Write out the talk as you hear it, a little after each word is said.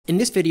In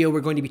this video,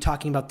 we're going to be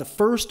talking about the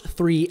first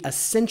 3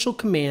 essential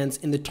commands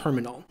in the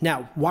terminal.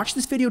 Now, watch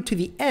this video to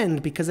the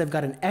end because I've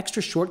got an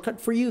extra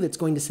shortcut for you that's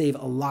going to save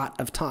a lot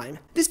of time.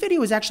 This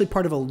video is actually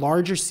part of a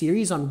larger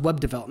series on web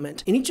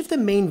development. In each of the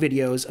main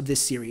videos of this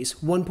series,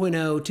 1.0,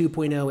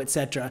 2.0,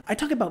 etc., I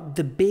talk about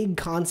the big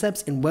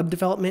concepts in web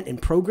development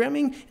and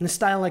programming in a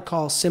style I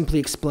call Simply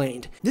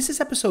Explained. This is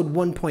episode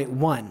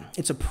 1.1.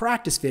 It's a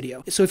practice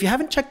video. So if you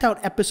haven't checked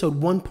out episode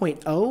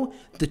 1.0,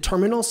 the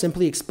terminal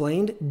Simply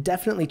Explained,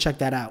 definitely check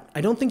that out.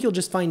 I don't think you'll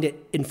just find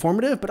it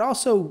informative, but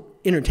also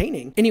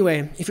entertaining.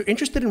 Anyway, if you're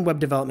interested in web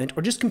development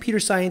or just computer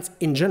science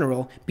in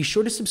general, be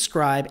sure to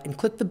subscribe and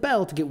click the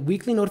bell to get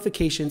weekly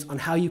notifications on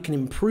how you can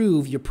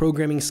improve your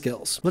programming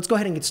skills. Let's go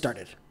ahead and get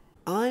started.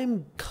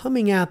 I'm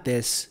coming at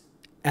this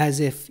as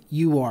if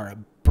you are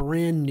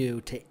brand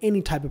new to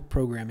any type of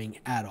programming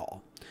at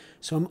all.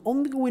 So I'm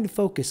only going to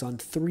focus on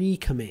 3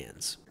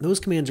 commands. Those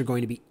commands are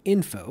going to be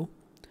info,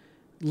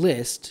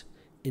 list,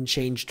 and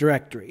change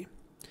directory.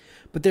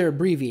 But they're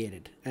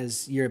abbreviated,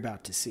 as you're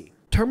about to see.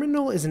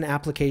 Terminal is an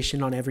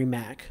application on every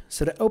Mac,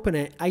 so to open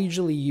it, I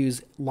usually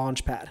use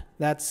Launchpad.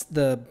 That's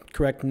the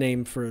correct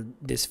name for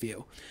this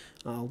view.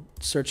 I'll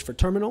search for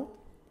terminal,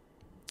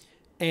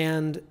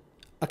 and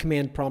a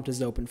command prompt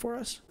is open for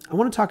us. I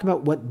want to talk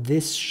about what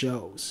this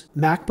shows.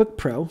 MacBook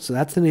Pro, so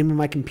that's the name of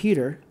my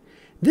computer.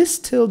 This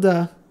tilde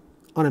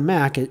on a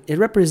Mac, it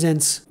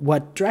represents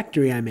what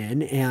directory I'm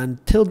in,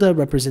 and tilde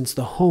represents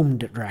the home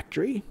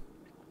directory.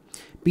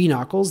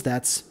 B-Knuckles,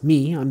 that's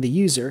me, I'm the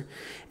user,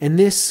 and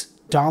this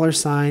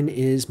 $sign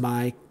is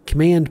my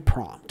command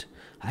prompt.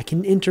 I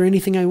can enter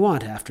anything I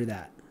want after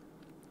that.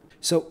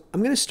 So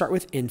I'm going to start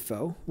with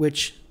info,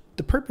 which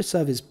the purpose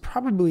of is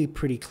probably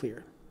pretty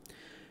clear.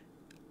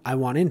 I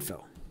want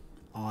info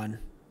on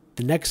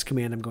the next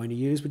command I'm going to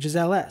use, which is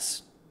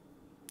ls.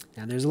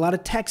 Now there's a lot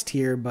of text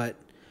here, but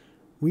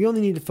we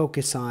only need to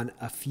focus on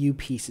a few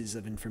pieces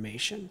of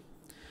information.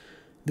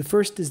 The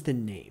first is the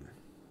name,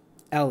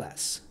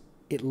 ls.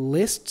 It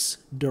lists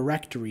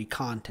directory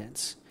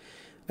contents.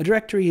 A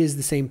directory is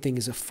the same thing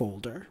as a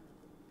folder.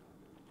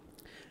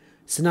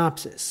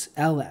 Synopsis,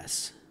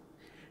 ls.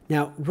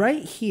 Now,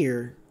 right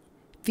here,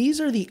 these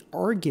are the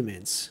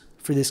arguments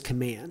for this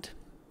command.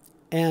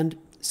 And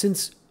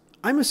since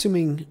I'm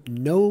assuming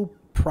no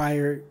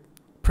prior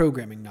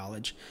programming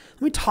knowledge,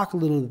 let me talk a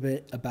little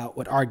bit about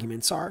what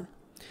arguments are.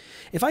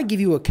 If I give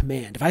you a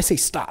command, if I say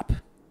stop,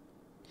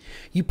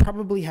 you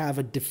probably have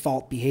a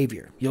default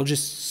behavior. You'll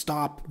just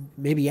stop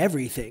maybe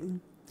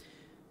everything.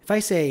 If I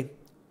say,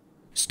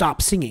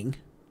 stop singing,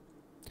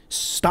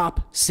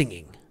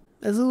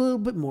 that's a little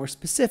bit more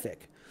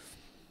specific.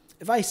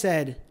 If I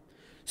said,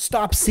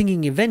 stop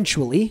singing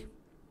eventually,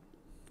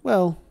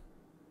 well,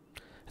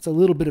 that's a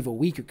little bit of a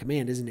weaker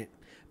command, isn't it?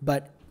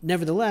 But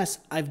nevertheless,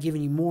 I've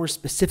given you more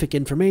specific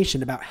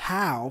information about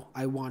how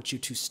I want you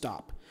to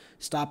stop.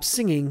 Stop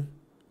singing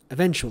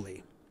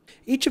eventually.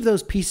 Each of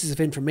those pieces of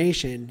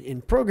information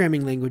in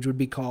programming language would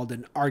be called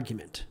an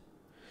argument.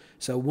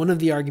 So one of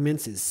the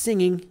arguments is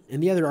singing,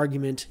 and the other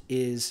argument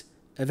is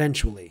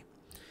eventually.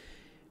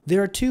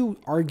 There are 2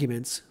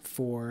 arguments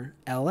for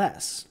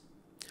ls.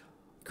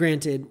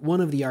 Granted,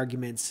 one of the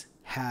arguments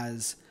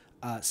has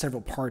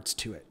several parts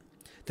to it.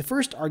 The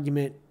first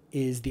argument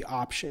is the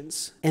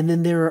options, and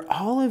then there are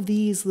all of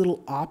these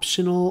little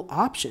optional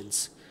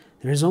options.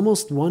 There's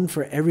almost one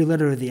for every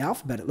letter of the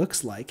alphabet, it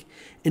looks like.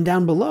 And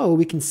down below,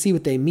 we can see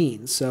what they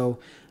mean. So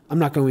I'm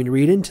not going to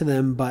read into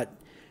them, but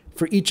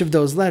for each of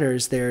those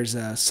letters, there's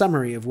a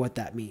summary of what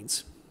that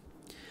means.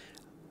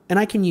 And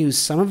I can use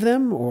some of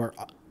them or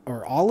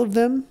all of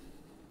them.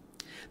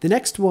 The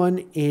next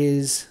one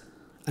is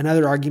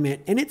another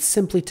argument, and it's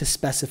simply to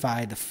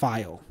specify the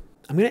file.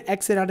 I'm going to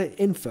exit out of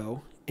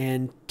info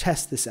and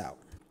test this out.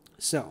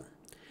 So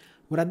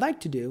what I'd like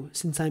to do,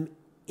 since I'm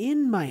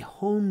in my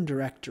home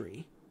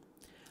directory,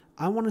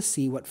 I want to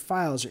see what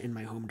files are in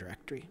my home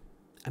directory.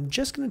 I'm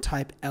just going to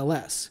type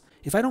ls.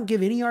 If I don't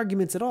give any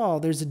arguments at all,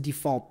 there's a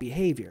default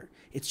behavior.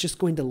 It's just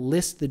going to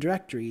list the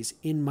directories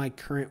in my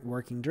current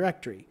working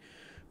directory,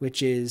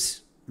 which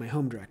is my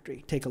home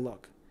directory. Take a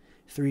look.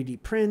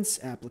 3D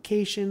prints,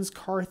 applications,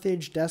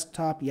 Carthage,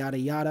 desktop, yada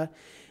yada.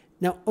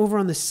 Now over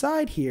on the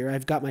side here,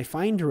 I've got my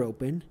Finder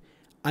open.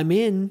 I'm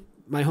in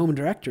my home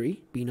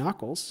directory,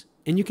 B-Knuckles,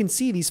 and you can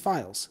see these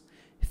files.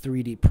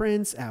 3D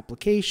prints,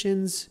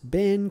 applications,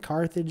 bin,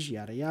 Carthage,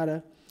 yada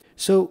yada.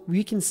 So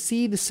we can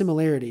see the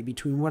similarity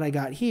between what I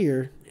got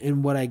here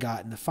and what I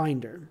got in the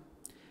Finder.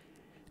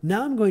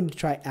 Now I'm going to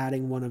try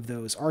adding one of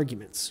those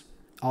arguments.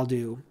 I'll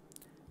do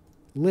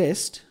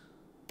list,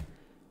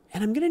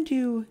 and I'm going to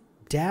do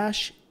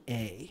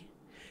 -a.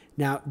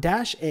 Now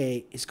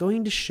 -a is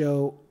going to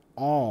show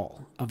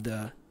all of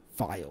the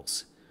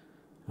files.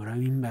 What do I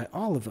mean by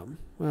all of them?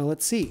 Well,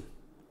 let's see.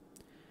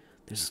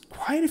 There's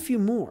quite a few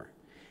more.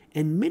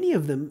 And many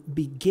of them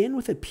begin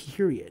with a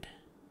period.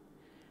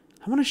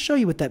 I want to show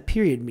you what that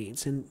period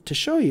means. And to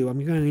show you,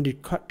 I'm going to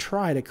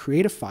try to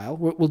create a file.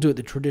 We'll do it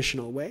the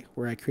traditional way,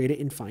 where I create it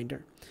in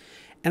Finder.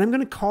 And I'm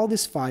going to call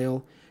this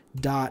file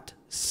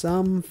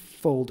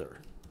 .somefolder.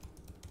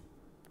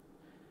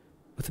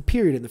 with a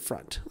period in the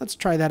front. Let's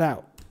try that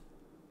out.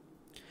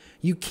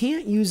 You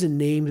can't use a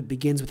name that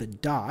begins with a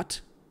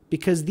dot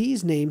because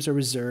these names are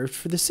reserved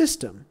for the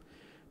system.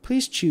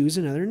 Please choose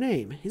another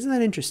name. Isn't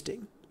that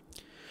interesting?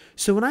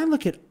 So when I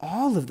look at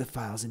all of the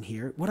files in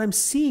here, what I'm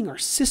seeing are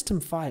system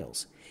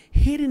files,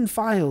 hidden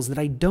files that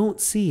I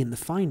don't see in the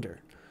Finder.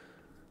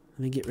 Let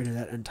me get rid of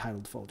that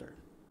untitled folder.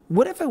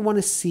 What if I want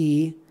to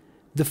see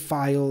the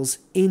files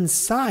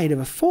inside of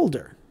a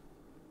folder?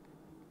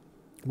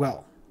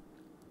 Well,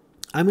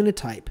 I'm going to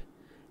type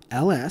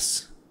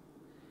ls,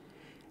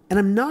 and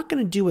I'm not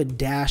going to do a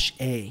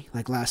 -a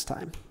like last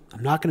time.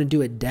 I'm not going to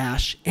do a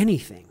dash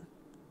anything.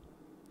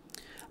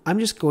 I'm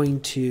just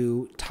going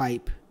to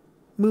type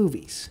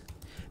movies,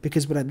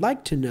 because what I'd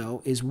like to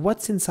know is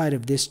what's inside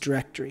of this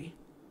directory.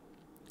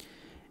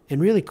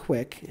 And really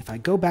quick, if I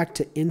go back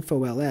to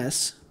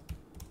info.ls,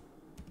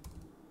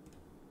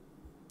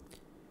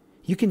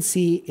 you can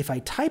see if I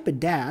type a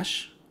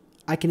dash,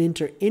 I can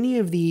enter any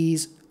of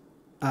these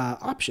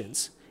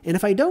options. And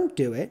if I don't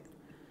do it,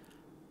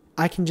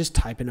 I can just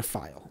type in a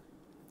file.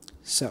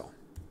 So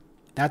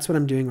that's what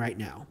I'm doing right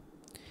now.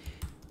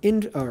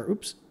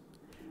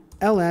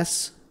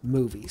 ls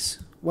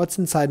movies. What's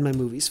inside my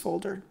movies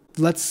folder?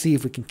 Let's see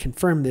if we can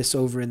confirm this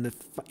over in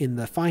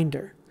the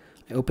Finder.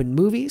 I open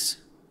movies,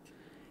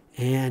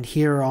 and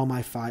here are all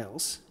my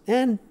files.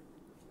 And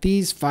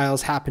these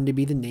files happen to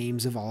be the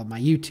names of all of my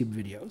YouTube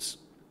videos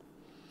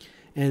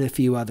and a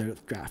few other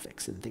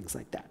graphics and things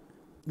like that.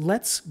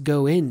 Let's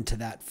go into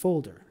that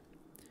folder.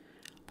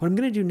 What I'm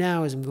going to do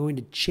now is I'm going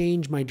to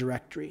change my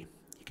directory.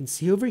 You can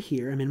see over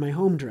here, I'm in my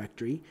home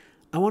directory.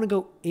 I want to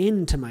go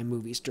into my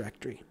movies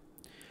directory.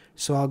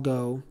 So I'll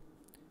go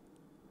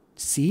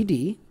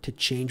cd to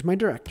change my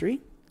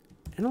directory,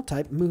 and I'll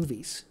type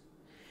movies.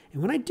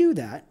 And when I do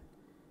that,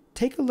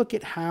 take a look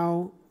at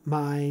how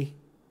my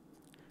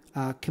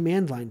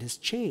command line has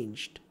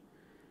changed.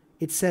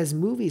 It says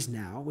movies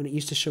now when it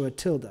used to show a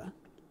tilde.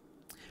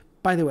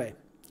 By the way,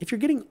 if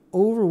you're getting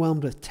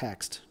overwhelmed with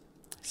text,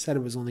 I said I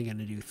was only going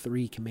to do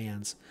 3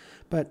 commands,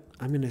 but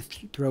I'm going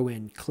to throw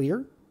in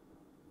clear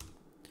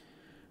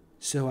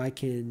so I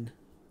can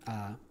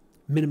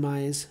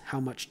minimize how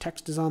much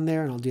text is on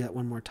there, and I'll do that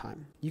one more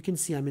time. You can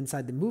see I'm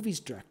inside the movies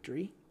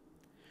directory.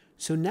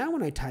 So now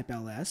when I type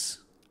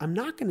ls, I'm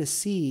not going to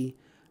see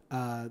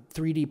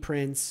 3D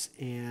prints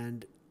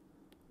and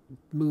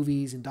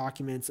movies and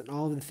documents and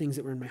all of the things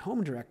that were in my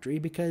home directory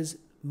because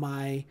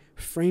my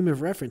frame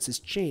of reference has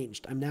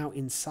changed. I'm now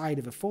inside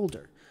of a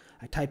folder.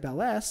 I type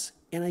ls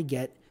and I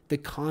get the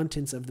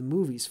contents of the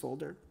movies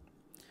folder.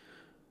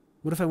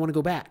 What if I want to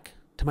go back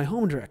to my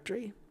home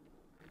directory?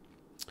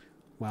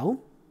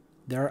 Well,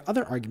 there are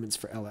other arguments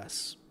for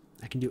ls.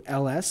 I can do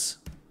ls ...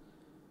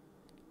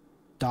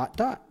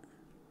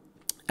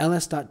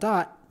 ls ...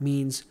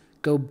 means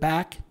go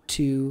back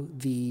to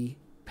the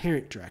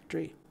parent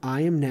directory.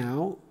 I am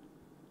now,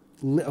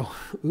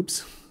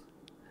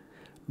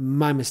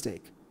 my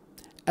mistake.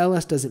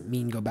 ls doesn't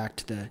mean go back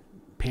to the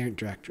parent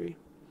directory.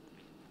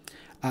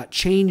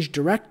 Change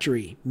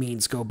directory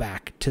means go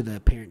back to the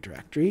parent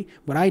directory.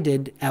 What I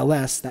did,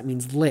 ls, that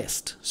means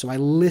list. So I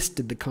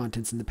listed the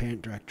contents in the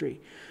parent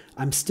directory.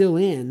 I'm still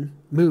in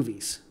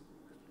movies.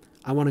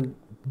 I want to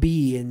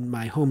be in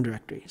my home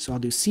directory. So I'll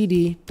do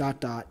cd ...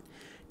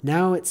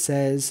 Now it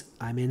says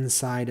I'm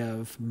inside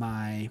of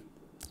my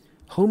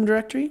home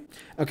directory.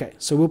 Okay,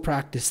 so we'll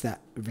practice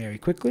that very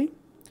quickly.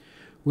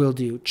 We'll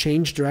do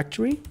change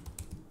directory,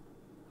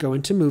 go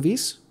into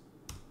movies,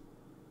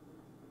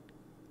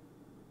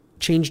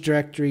 change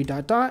directory ...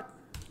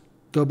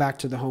 go back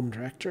to the home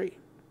directory.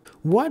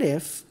 What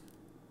if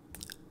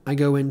I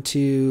go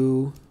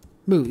into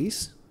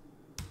movies,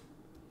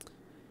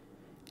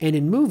 and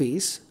in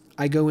movies,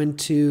 I go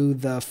into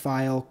the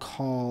file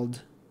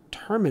called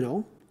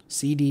terminal,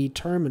 cd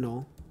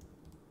terminal.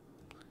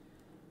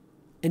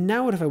 And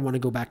now what if I want to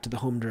go back to the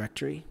home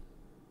directory?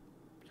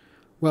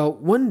 Well,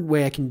 one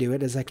way I can do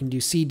it is I can do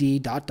cd ...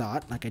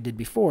 like I did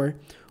before,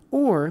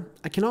 or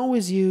I can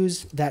always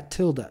use that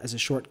tilde as a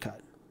shortcut.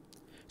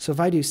 So if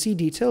I do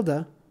cd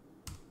tilde,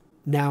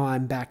 now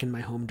I'm back in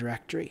my home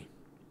directory.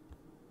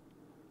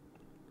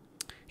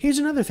 Here's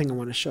another thing I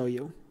want to show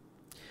you.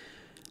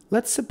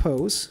 Let's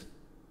suppose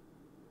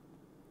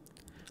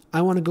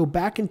I want to go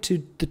back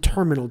into the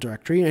terminal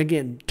directory. And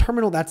again,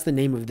 terminal, that's the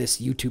name of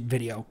this YouTube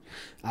video.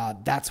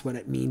 That's what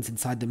it means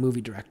inside the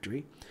movie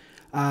directory.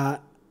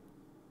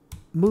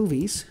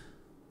 Movies,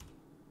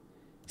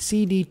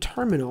 cd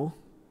terminal,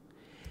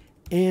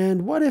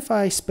 and what if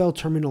I spell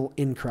terminal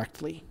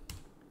incorrectly?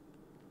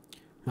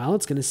 Well,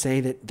 it's going to say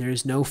that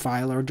there's no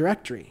file or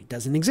directory. It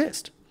doesn't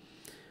exist.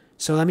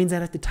 So that means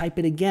I'd have to type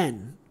it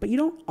again. But you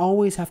don't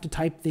always have to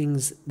type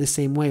things the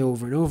same way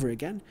over and over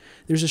again.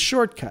 There's a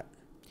shortcut.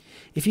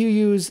 If you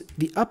use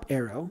the up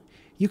arrow,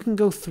 you can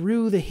go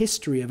through the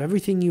history of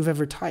everything you've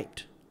ever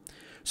typed.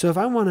 So if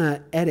I want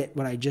to edit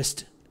what I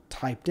just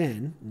typed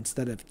in,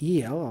 instead of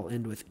EL, I'll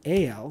end with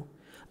AL,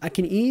 I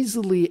can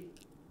easily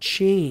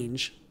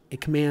change a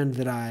command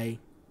that I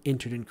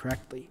entered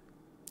incorrectly.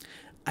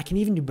 I can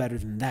even do better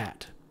than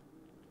that.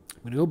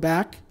 I'm going to go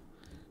back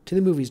to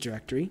the movies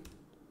directory.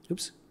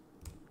 Oops.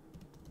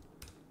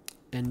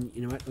 And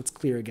you know what? Let's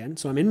clear again.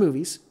 So I'm in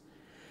movies.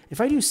 If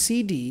I do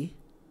CD,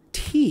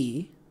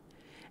 T,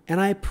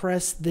 and I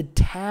press the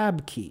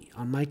tab key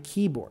on my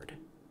keyboard.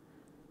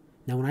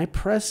 Now when I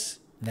press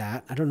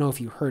that, I don't know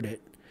if you heard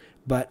it,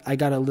 but I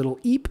got a little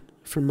eep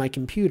from my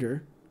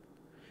computer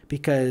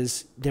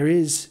because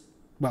there's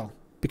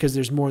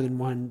more than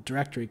one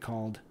directory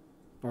called,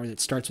 or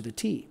that starts with a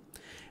T.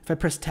 If I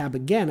press tab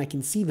again, I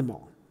can see them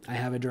all. I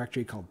have a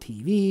directory called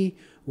TV,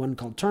 one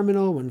called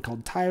terminal, one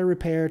called tire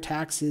repair,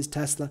 taxes,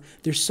 Tesla.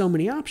 There's so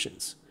many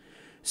options.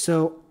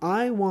 So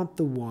I want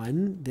the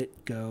one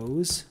that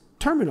goes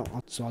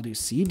terminal. So I'll do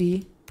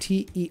CD,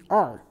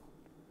 T-E-R.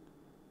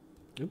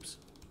 Oops.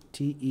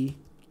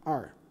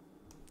 T-E-R.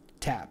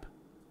 Tab.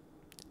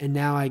 And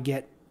now I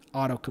get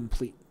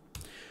autocomplete.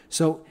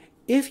 So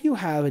if you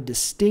have a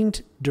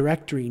distinct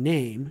directory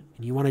name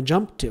and you want to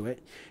jump to it,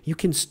 you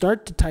can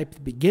start to type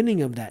the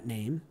beginning of that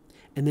name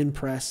and then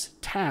press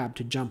tab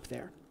to jump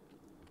there.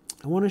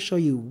 I want to show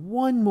you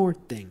one more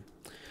thing.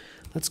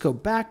 Let's go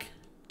back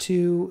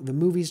to the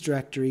movies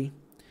directory.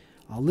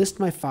 I'll list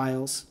my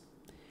files,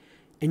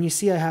 and you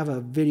see I have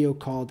a video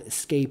called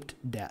Escaped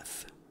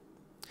Death.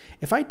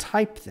 If I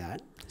type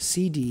that,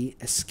 CD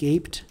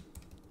escaped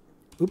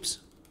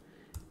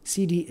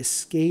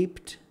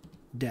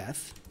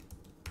death,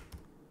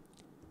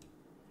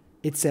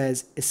 it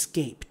says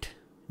escaped.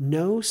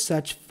 No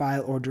such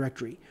file or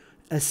directory.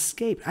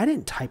 Escaped. I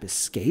didn't type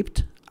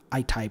escaped.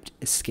 I typed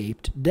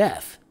escaped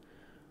death.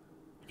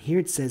 Here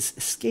it says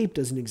escape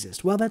doesn't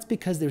exist. Well, that's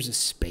because there's a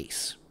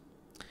space.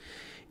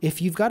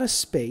 If you've got a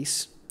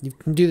space, you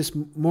can do this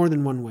more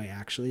than one way,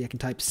 actually. I can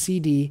type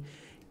CD,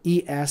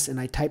 ES, and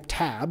I type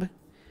tab.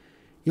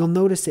 You'll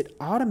notice it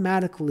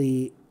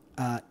automatically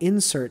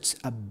inserts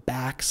a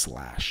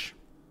backslash.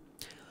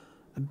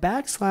 A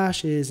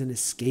backslash is an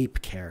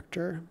escape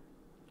character.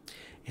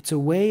 It's a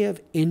way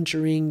of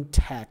entering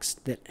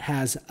text that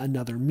has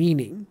another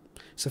meaning.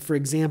 So for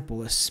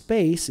example, a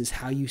space is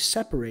how you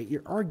separate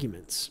your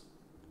arguments.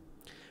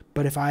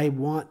 But if I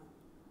want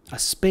a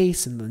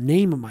space in the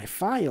name of my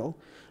file,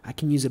 I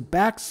can use a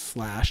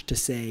backslash to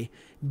say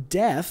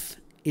death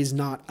is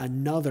not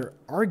another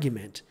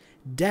argument.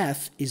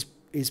 Death is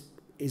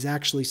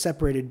actually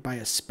separated by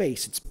a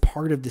space. It's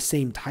part of the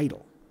same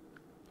title.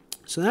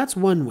 So that's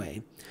one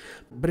way.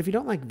 But if you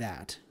don't like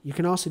that, you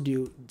can also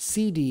do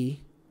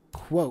CD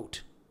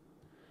quote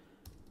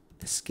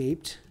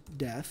escaped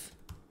death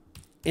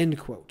end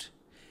quote.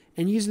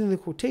 And using the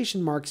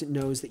quotation marks, it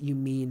knows that you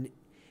mean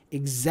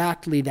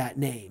exactly that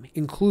name,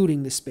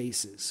 including the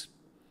spaces.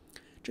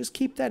 Just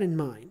keep that in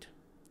mind,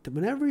 that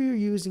whenever you're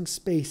using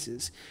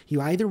spaces, you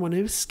either want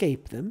to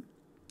escape them,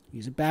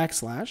 use a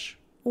backslash,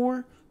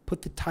 or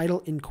put the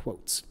title in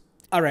quotes.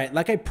 All right,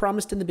 like I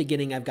promised in the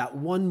beginning, I've got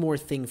one more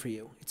thing for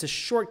you. It's a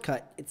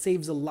shortcut. It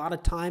saves a lot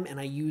of time, and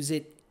I use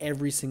it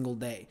every single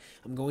day.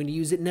 I'm going to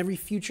use it in every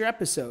future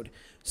episode.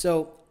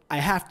 So I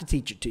have to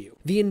teach it to you.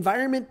 The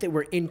environment that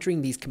we're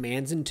entering these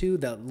commands into,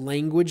 the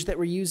language that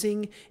we're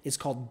using, is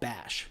called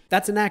bash.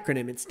 That's an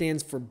acronym. It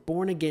stands for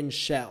Born Again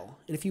Shell.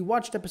 And if you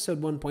watched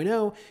episode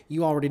 1.0,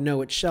 you already know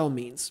what shell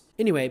means.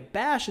 Anyway,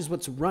 bash is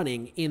what's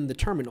running in the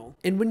terminal.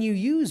 And when you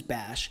use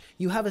bash,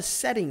 you have a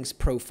settings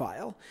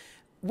profile.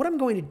 What I'm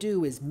going to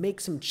do is make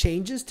some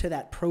changes to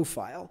that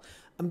profile.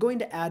 I'm going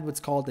to add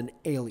what's called an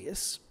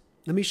alias.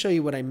 Let me show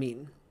you what I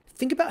mean.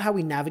 Think about how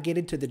we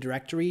navigated to the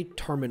directory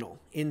terminal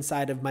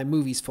inside of my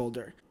movies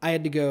folder. I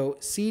had to go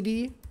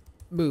CD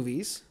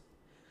movies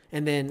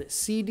and then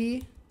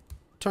CD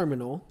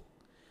terminal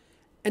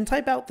and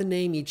type out the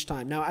name each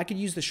time. Now I could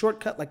use the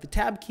shortcut like the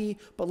tab key,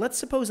 but let's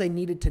suppose I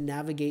needed to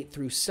navigate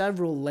through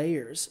several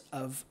layers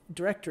of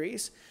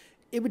directories.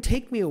 It would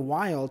take me a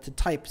while to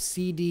type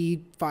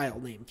CD file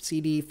name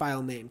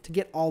to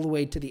get all the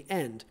way to the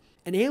end.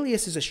 An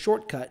alias is a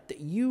shortcut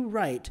that you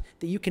write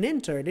that you can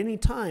enter at any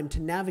time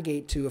to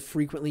navigate to a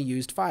frequently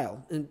used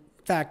file. In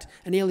fact,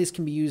 an alias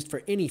can be used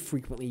for any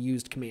frequently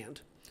used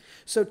command.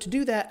 So to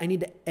do that, I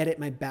need to edit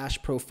my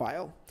bash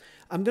profile.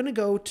 I'm going to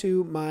go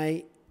to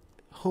my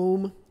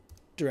home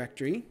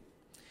directory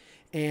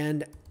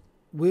and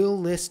we'll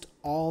list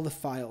all the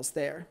files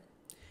there.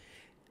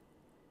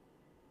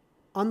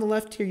 On the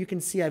left here, you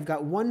can see I've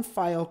got one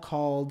file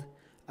called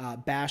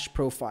bash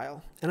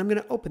profile, and I'm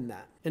going to open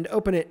that. And to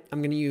open it,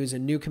 I'm going to use a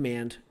new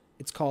command.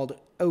 It's called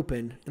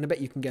open, and I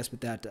bet you can guess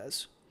what that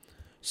does.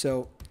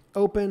 So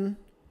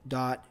open.bash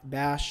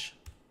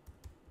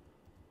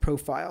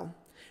profile.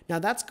 Now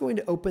that's going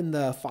to open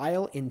the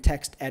file in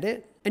text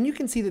edit, and you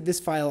can see that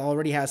this file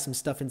already has some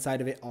stuff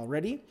inside of it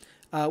already.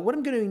 What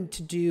I'm going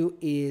to do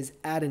is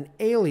add an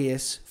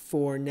alias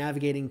for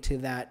navigating to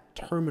that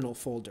terminal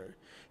folder.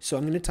 So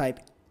I'm going to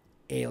type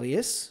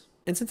alias.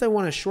 And since I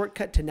want a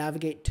shortcut to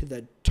navigate to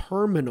the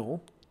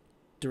terminal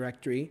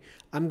directory,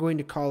 I'm going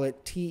to call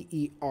it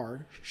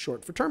TER,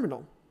 short for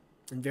terminal,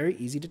 and very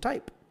easy to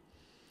type.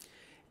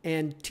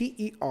 And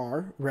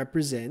TER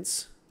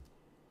represents,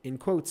 in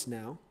quotes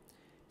now,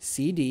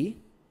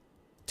 CD,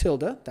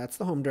 tilde, that's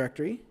the home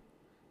directory,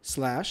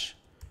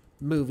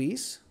 /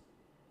 movies,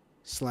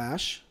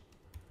 slash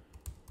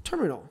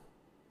terminal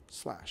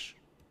slash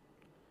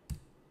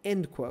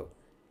end quote.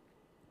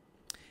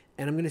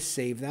 And I'm going to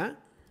save that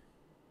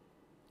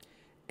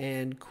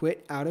and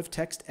quit out of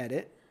text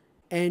edit.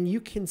 And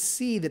you can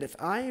see that if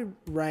I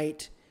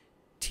write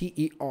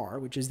TER,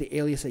 which is the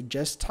alias I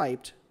just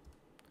typed,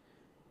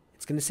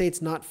 it's going to say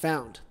it's not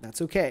found.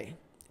 That's okay.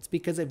 It's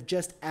because I've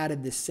just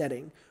added this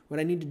setting. What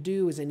I need to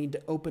do is I need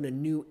to open a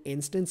new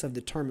instance of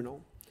the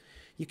terminal.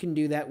 You can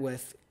do that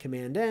with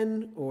Command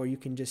N, or you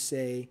can just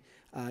say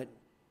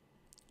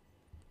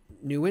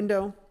new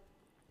window.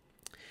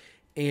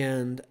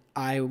 And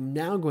I'm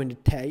now going to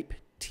type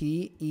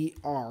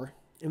TER.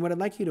 And what I'd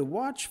like you to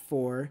watch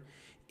for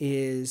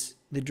is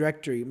the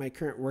directory, my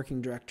current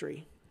working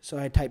directory. So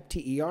I type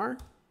TER,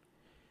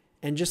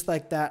 and just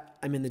like that,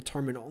 I'm in the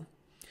terminal.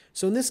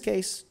 So in this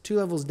case, 2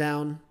 levels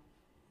down,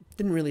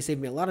 didn't really save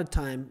me a lot of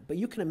time, but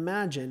you can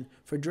imagine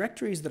for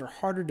directories that are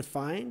harder to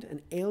find,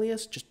 an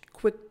alias, just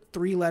quick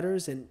 3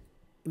 letters and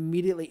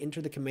immediately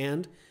enter the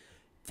command,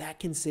 that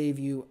can save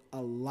you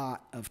a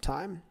lot of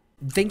time.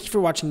 Thank you for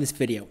watching this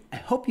video. I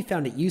hope you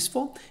found it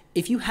useful.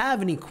 If you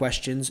have any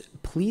questions,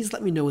 please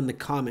let me know in the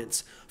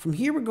comments. From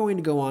here, we're going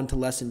to go on to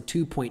lesson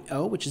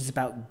 2.0, which is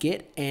about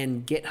Git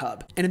and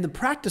GitHub. And in the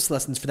practice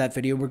lessons for that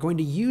video, we're going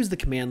to use the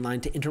command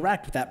line to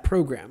interact with that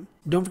program.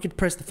 Don't forget to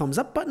press the thumbs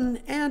up button.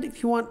 And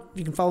if you want,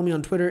 you can follow me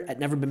on Twitter at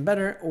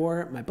neverbeenbetter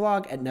or my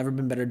blog at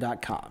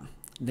neverbeenbetter.com.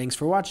 Thanks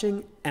for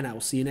watching, and I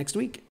will see you next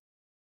week.